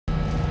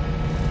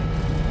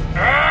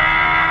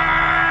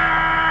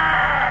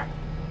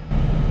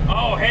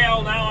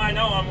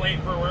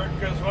late for work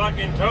because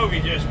fucking Toby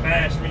just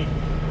passed me.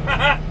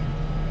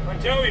 When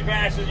Toby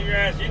passes your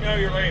ass, you know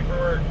you're late for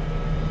work.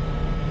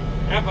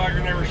 That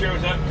fucker never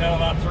shows up until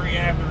about 3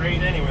 after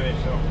 8 anyway,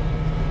 so.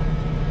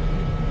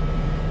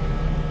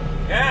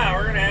 Yeah,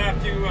 we're gonna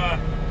have to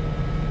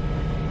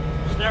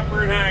step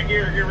her in high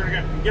gear,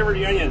 give her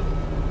the onion.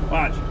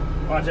 Watch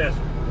this,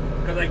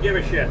 because I give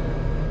a shit.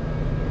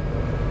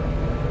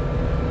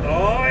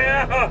 Oh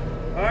yeah,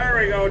 there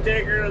we go,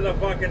 take her to the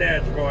fucking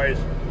edge, boys.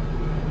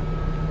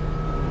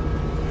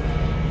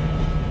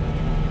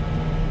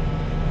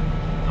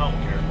 I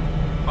don't care.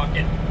 Fuck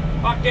it.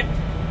 Fuck it.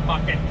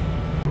 Fuck it.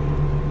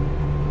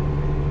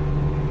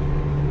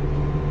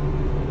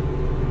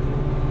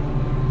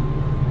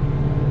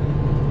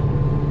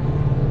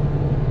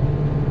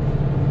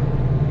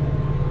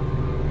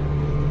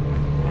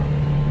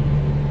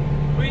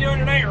 What are you doing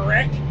tonight,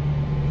 Rick?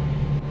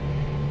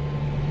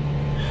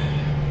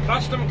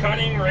 Custom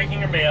cutting,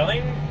 raking, and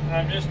baling.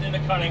 I'm just in the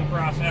cutting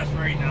process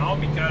right now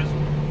because,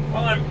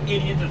 well, I'm an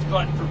idiot that's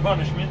glutton for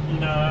punishment and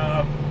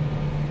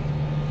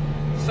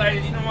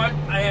decided, you know what,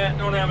 I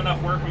don't have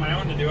enough work of my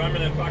own to do. I'm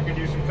going to fucking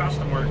do some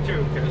custom work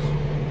too, because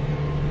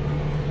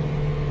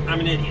I'm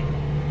an idiot.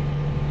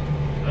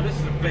 Now this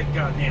is a big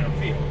goddamn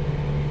field.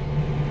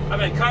 I've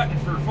been cutting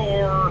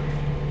for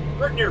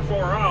pretty near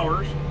 4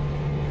 hours.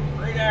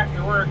 Right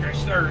after work I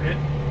started.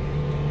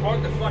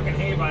 Plugged the fucking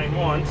haybine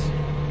once.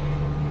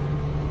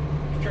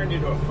 It turned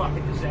into a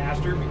fucking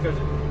disaster because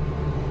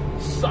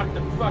it sucked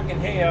the fucking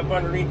hay up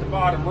underneath the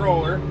bottom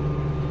roller.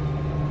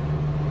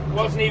 It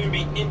wasn't even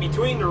in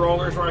between the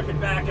rollers where I could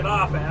back it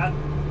off at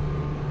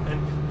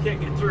and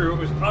kick it through. It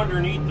was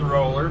underneath the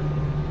roller.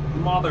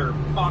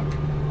 Motherfuck.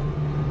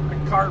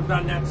 I carved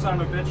on that son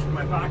of a bitch with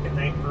my pocket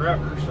tank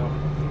forever, so.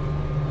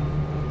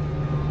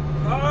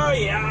 Oh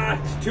yeah,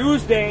 it's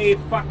Tuesday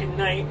fucking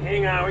night.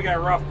 Hang on, we got a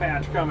rough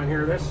patch coming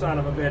here. This son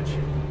of a bitch.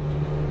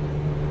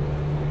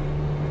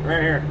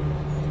 Right here.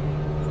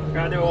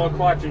 Gotta do a little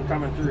clutching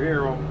coming through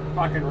here. We'll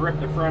fucking rip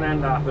the front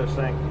end off this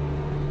thing.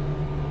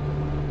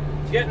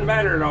 It's getting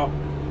better though.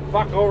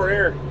 Fuck over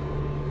here.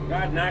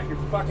 God, knock your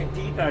fucking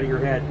teeth out of your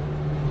head.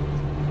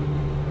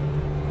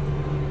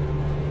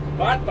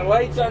 But the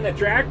lights on the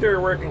tractor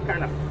are working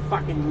kind of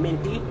fucking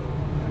minty.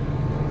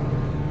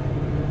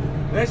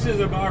 This is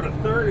about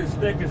 1/3 as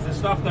thick as the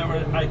stuff that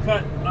I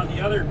cut on the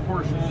other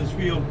portion of this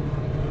field.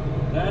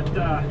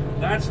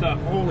 That stuff,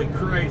 holy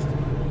Christ.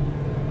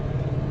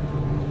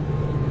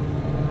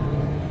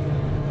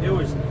 It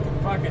was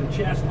fucking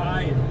chest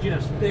high and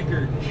just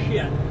thicker than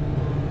shit.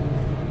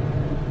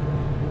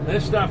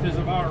 This stuff is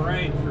about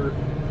right for,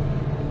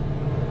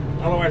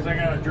 otherwise I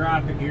gotta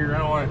drop a gear. I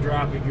don't want to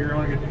drop a gear. I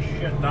want to get this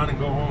shit done and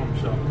go home.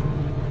 So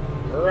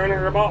we're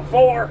running about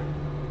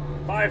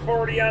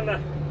 540 on the,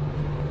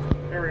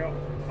 there we go,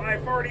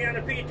 540 on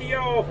the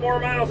PTO, 4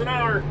 miles an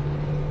hour.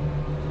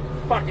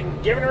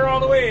 Fucking giving her all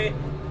the way.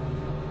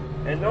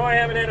 And no, I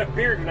haven't had a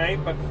beer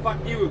tonight, but fuck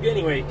you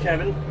anyway,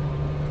 Kevin.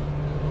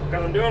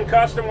 Because I'm doing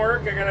custom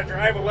work. I gotta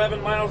drive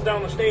 11 miles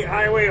down the state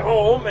highway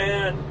home,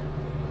 and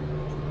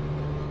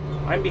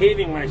I'm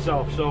behaving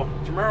myself. So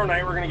tomorrow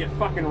night we're gonna get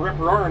fucking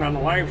rip-roaring on the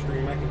live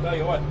stream. I can tell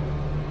you what,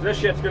 this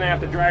shit's gonna have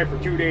to drive for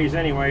 2 days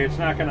anyway. It's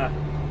not gonna,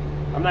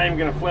 I'm not even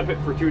gonna flip it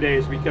for 2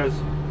 days because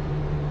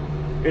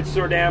it's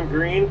so damn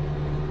green,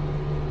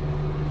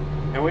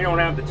 and we don't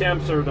have the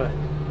temps or the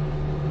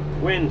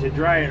wind to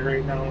dry it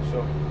right now.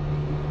 So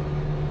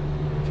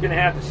it's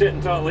gonna have to sit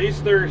until at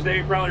least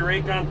Thursday. Probably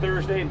rake on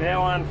Thursday,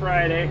 bail on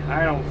Friday.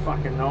 I don't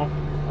fucking know.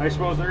 I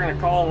suppose they're gonna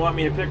call and want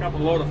me to pick up a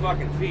load of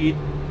fucking feed,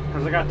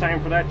 because I got time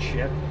for that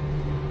shit.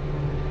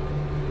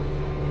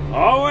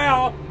 Oh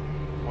well,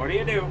 what do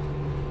you do?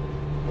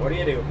 What do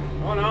you do?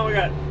 Oh no, we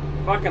got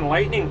fucking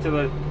lightning to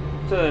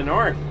the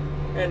north.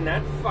 Isn't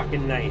that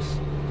fucking nice?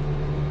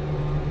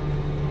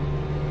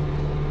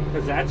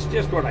 Because that's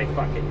just what I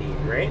fucking need,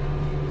 right?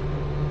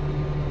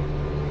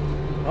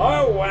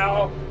 Oh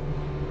well.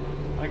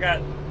 I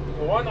got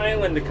one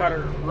island to cut,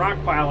 or rock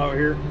pile out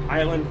here.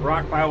 Island,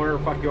 rock pile, whatever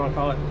the fuck you want to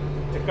call it,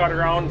 to cut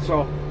around,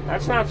 so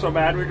that's not so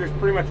bad. We're just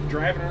pretty much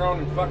driving around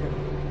and fucking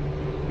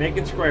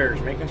making squares.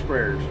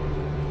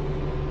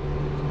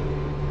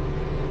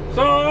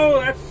 So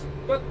that's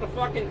what the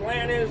fucking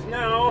plan is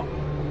now.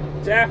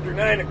 It's after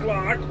 9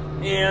 o'clock,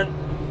 and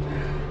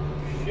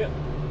shit,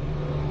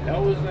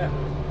 hell is that?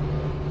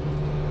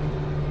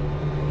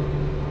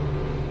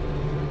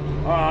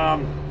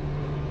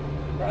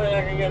 Probably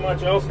not gonna get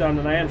much else done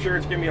tonight. I'm sure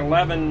it's gonna be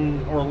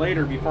 11 or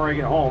later before I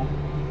get home.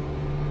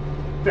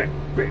 Big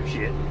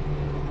shit.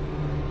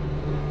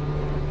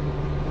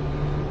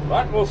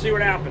 But we'll see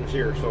what happens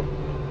here. So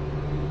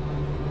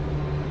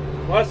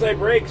unless I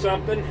break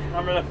something,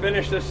 I'm gonna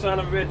finish this son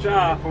of a bitch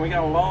off, and we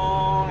got a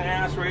long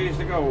ass ways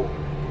to go.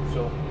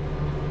 So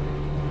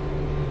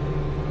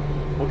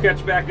we'll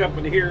catch back up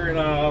with you here in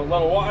a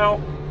little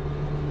while.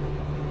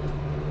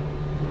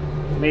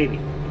 Maybe.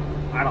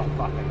 I don't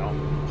fucking know.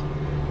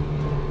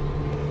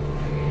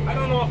 I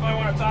don't know if I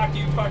want to talk to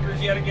you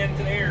fuckers yet again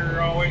today,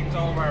 or I'll wait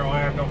until tomorrow. I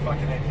have no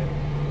fucking idea.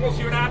 We'll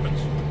see what happens.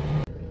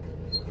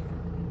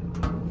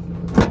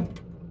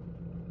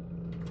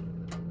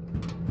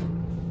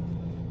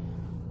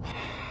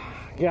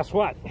 guess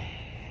what?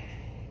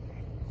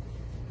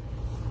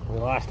 We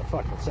lost a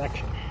fucking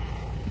section.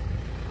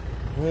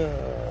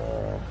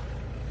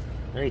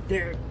 Right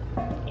there.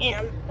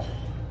 And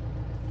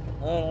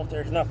I don't know if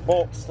there's enough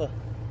bolts,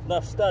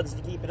 enough studs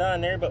to keep it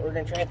on there, but we're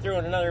going to try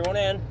throwing another one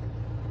in.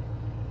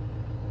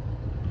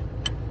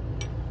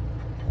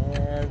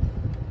 And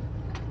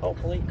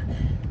hopefully,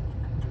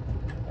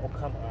 oh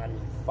come on, you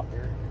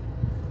fucker.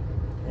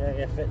 You're not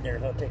going to fit there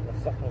without taking the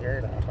fucking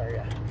guard off, are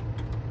you?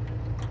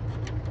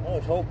 I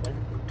was hoping.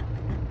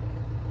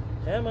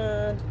 Come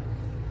on.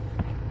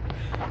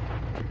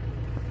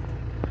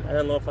 I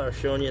don't know if I was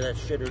showing you that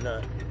shit or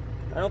not.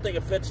 I don't think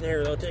it fits in here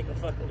without taking the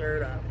fucking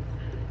guard off.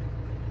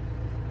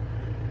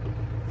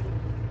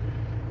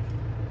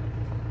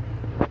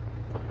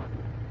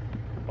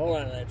 Hold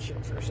on to that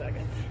shit for a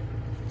second.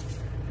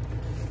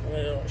 Let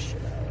me get all this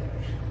shit out of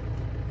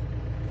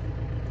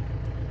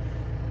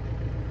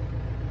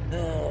the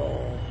way.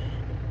 Oh.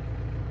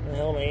 How the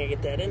hell am I going to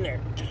get that in there?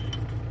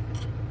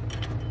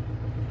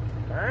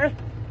 Huh?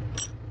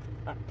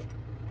 Fuck.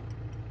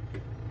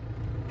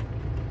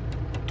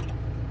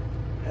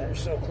 They're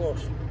so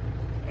close.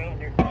 Down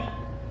there.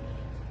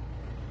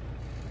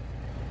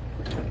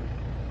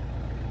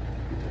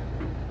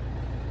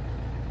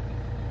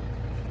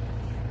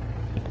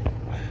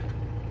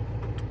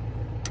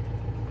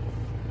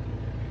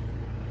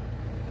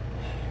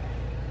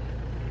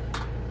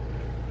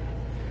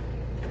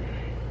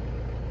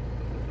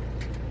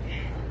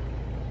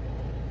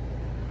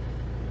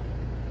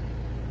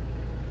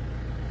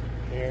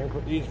 Here,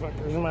 put these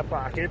fuckers in my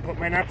pocket, put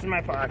my nuts in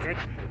my pocket.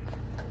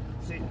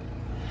 See?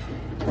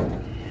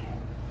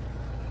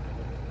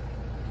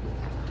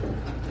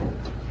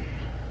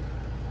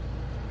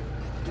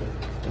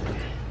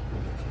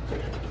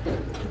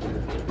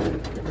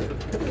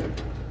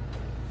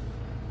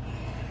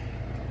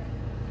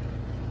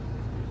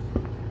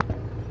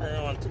 I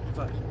don't want to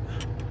fuck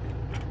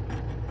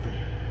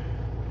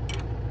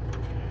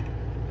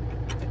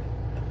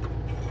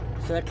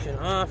section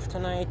off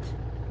tonight.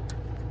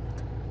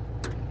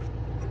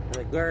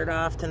 The guard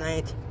off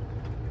tonight.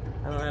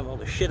 I don't have all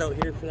the shit out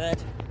here for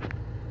that.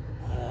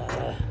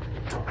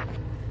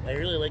 I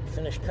really like to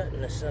finish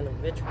cutting this son of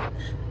a bitch, but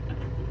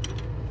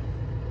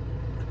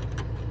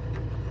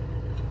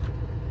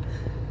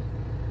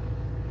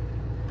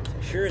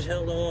I sure as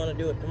hell don't want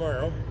to do it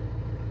tomorrow.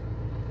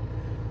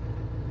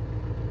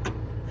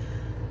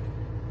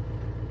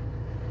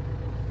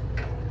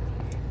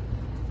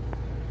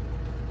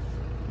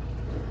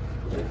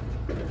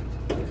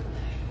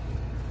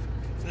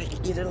 If I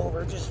could get it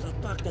over just a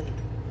fucking...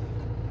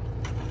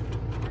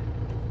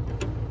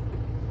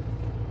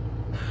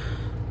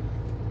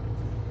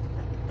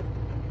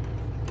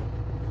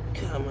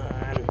 Come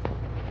on.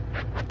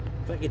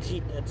 If I could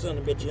cheat that son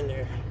of a bitch in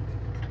there,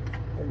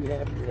 I'd be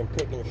happier than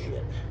picking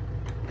shit.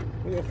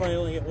 Even if I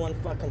only get one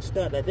fucking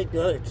stud. I think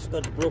the other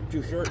stud broke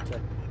too short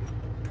to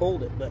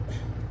hold it, but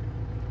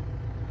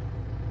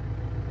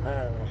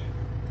I don't know.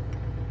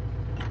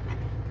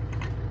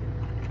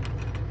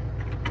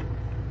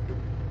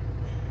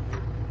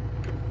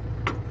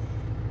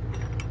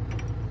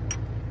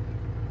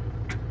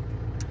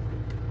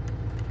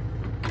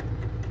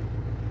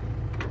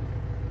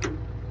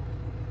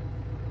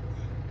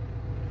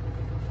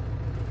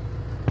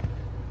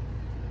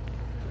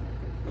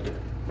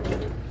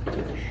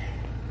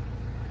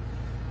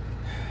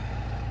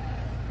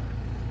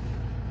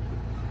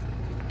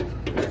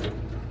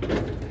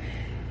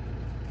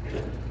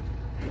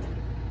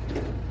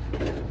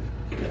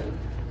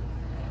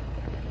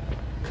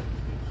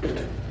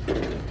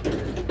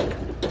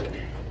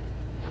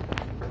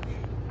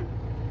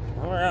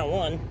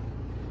 One.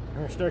 I'm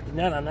gonna start the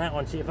net on that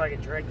one, see if I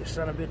can drag the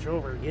son of a bitch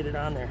over and get it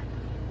on there.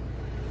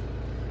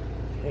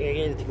 I gotta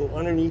get it to go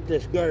underneath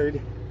this guard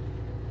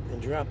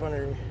and drop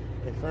under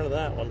in front of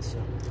that one,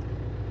 so.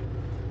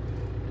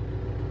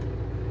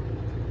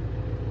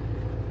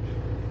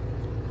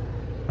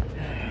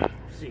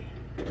 Let's see.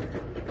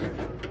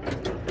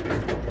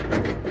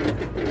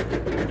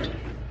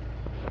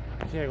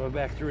 See, I go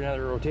back through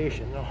another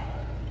rotation though.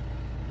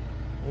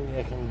 Maybe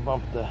I can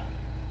bump the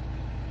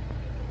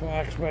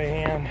box by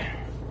hand.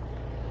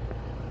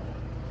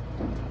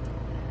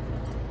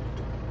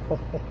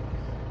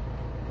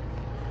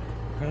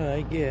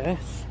 I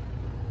guess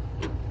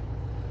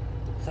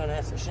sun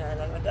has to shine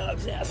on my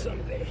dog's ass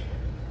someday.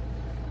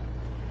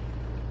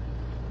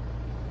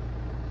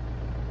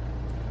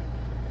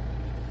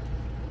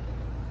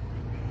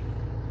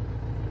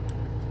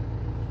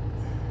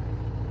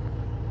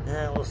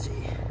 Now we'll see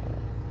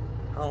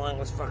how long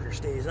this fucker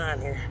stays on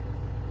here.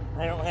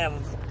 I don't have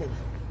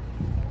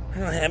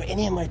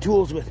any of my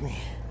tools with me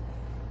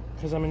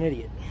because I'm an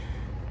idiot.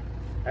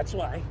 That's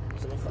why,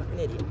 because I'm a fucking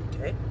idiot,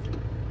 okay?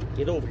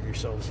 Get over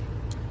yourselves.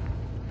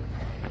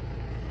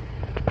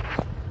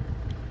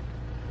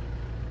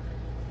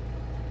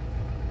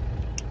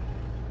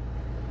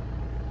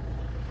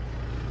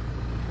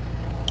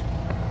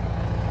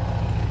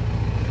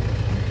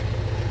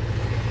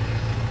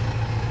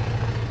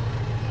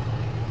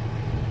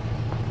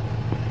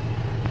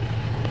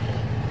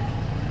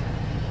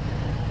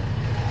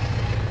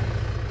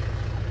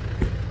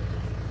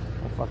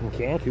 Fucking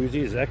can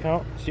koozie, does that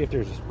count? See if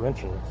there's a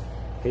wrench in the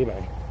hay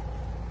bind.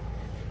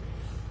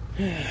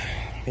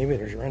 Maybe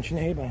there's a wrench in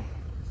the hay bind.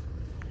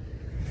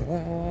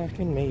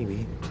 Fucking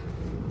maybe.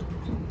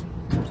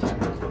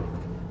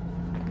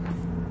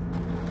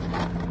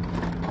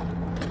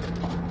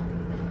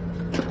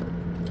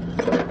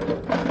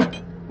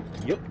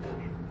 Yep.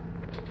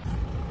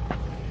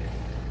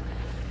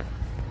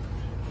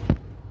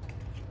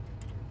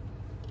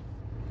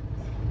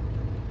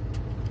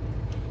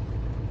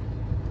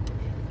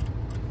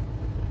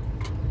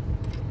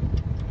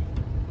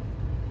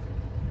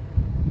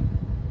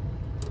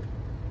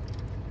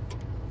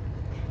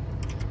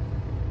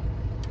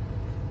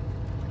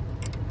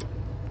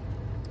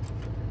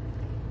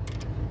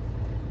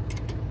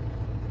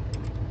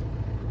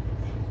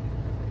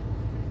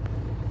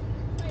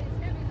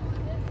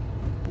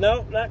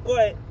 No, not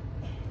quite.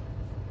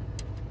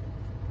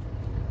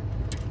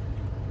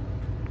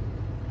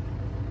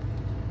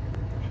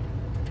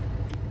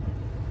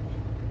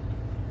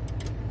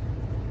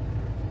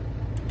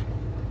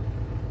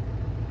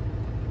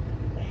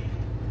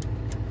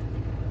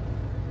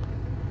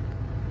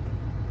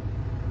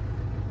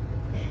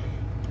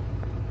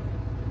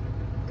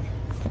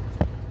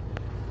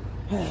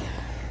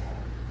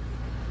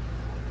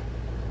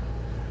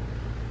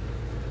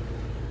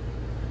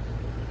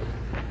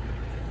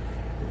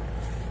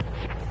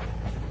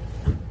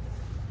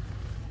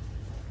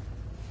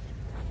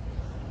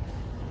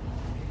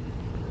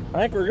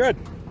 I think we're good.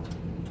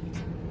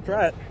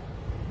 Try it.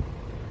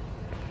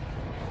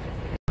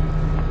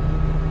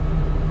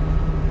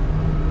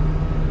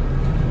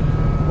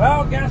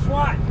 Well, guess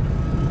what?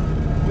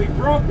 We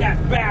broke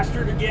that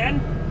bastard again.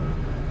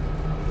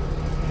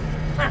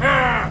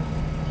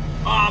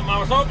 I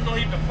was hoping to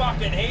leave the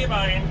fucking hay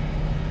bind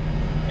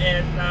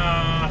and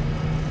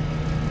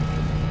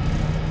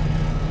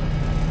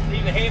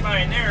leave the hay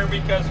bind there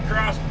because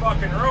across the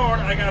fucking road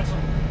I got some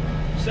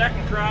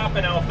second crop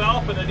and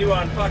alfalfa to do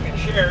on fucking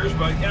shares,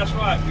 but guess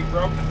what? We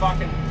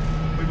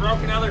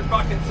broke another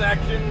fucking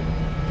section.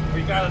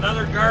 We got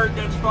another guard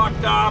that's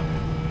fucked up.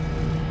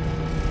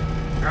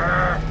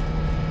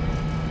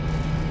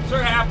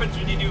 Sort of happens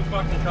when you do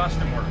fucking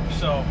custom work,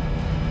 so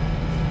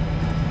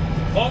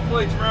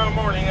hopefully tomorrow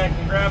morning I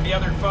can grab the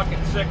other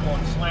fucking sickle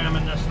and slam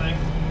in this thing,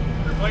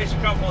 replace a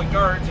couple of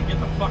guards and get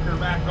the fucker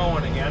back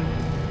going again.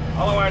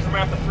 Otherwise I'm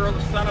gonna have to throw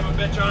the son of a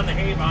bitch on the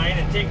hay bind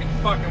and take it to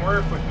fucking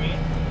work with me.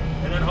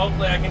 And then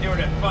hopefully I can do it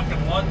at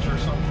fucking lunch or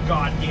some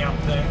goddamn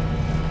thing.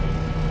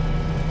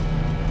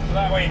 So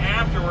that way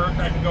after work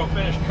I can go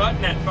finish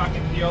cutting that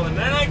fucking field and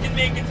then I can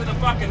make it to the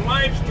fucking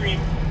live stream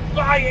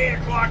by 8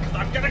 o'clock because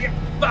I'm gonna get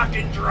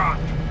fucking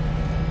drunk.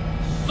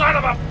 Son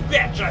of a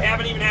bitch! I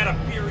haven't even had a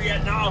beer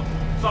yet now.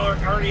 It's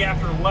already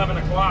after 11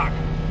 o'clock.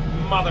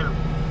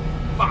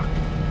 Motherfuck.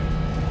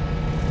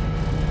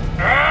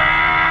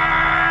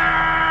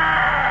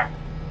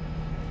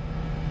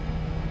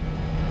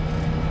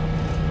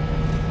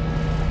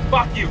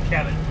 Fuck you,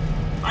 Kevin.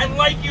 I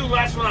like you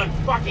less when I'm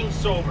fucking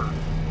sober.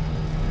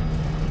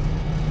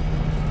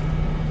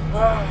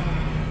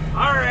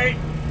 Alright.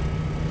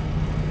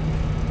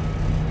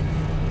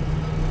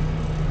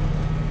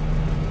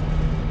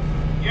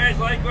 You guys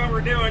like what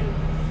we're doing?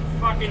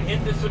 Fucking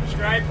hit the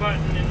subscribe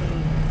button and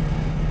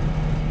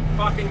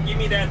fucking give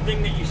me that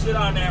thing that you sit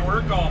on at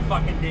work all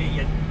fucking day,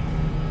 you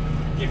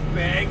gift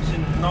bags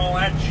and all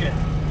that shit.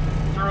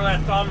 Throw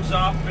that thumbs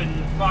up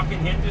and fucking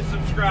hit the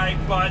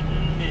subscribe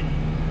button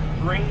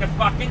and ring the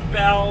fucking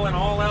bell and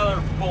all that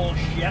other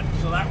bullshit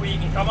so that way you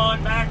can come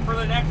on back for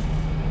the next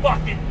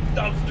fucking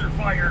dumpster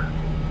fire.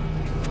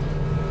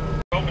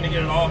 Hoping to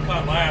get it all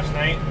cut last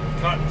night.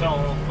 Cut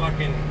until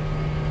fucking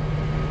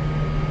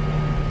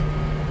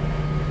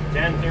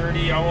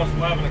 10:30, almost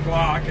 11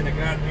 o'clock, and the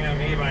goddamn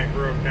hay bind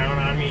broke down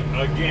on me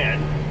again.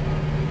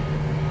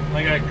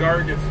 I got a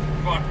guard that's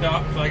fucked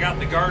up, so I got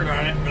the guard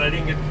on it, but I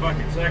didn't get the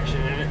fucking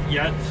section in it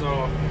yet,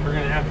 so we're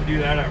gonna have to do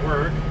that at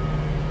work.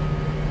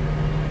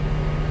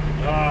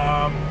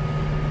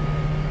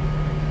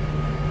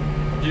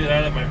 Do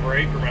that at my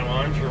break or my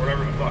lunch or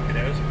whatever the fuck it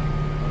is.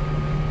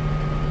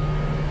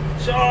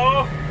 So,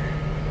 I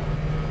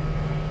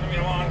mean,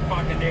 a long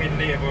fucking day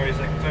today, boys.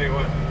 I can tell you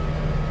what.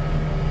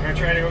 I'm gonna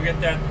try to go get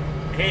that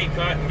hay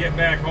cut and get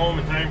back home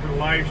in time for the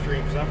live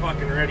stream because I'm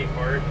fucking ready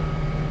for it.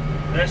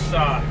 This, it's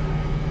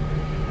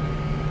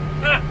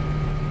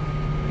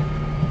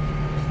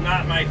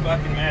not my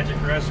fucking magic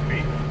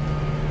recipe.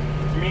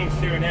 It's a means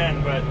to an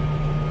end, but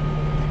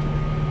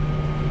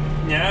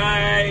yeah,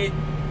 I'd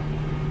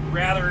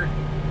rather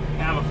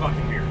have a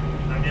fucking beer.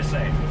 I'm just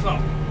saying. So,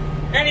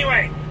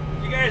 anyway,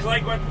 if you guys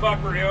like what the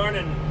fuck we're doing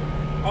and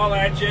all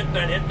that shit,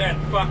 then hit that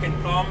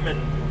fucking thumb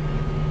and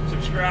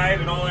subscribe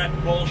and all that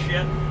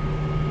bullshit.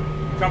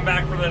 Come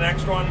back for the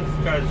next one,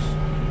 because,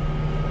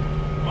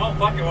 well,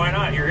 fuck it, why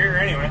not? You're here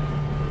anyway.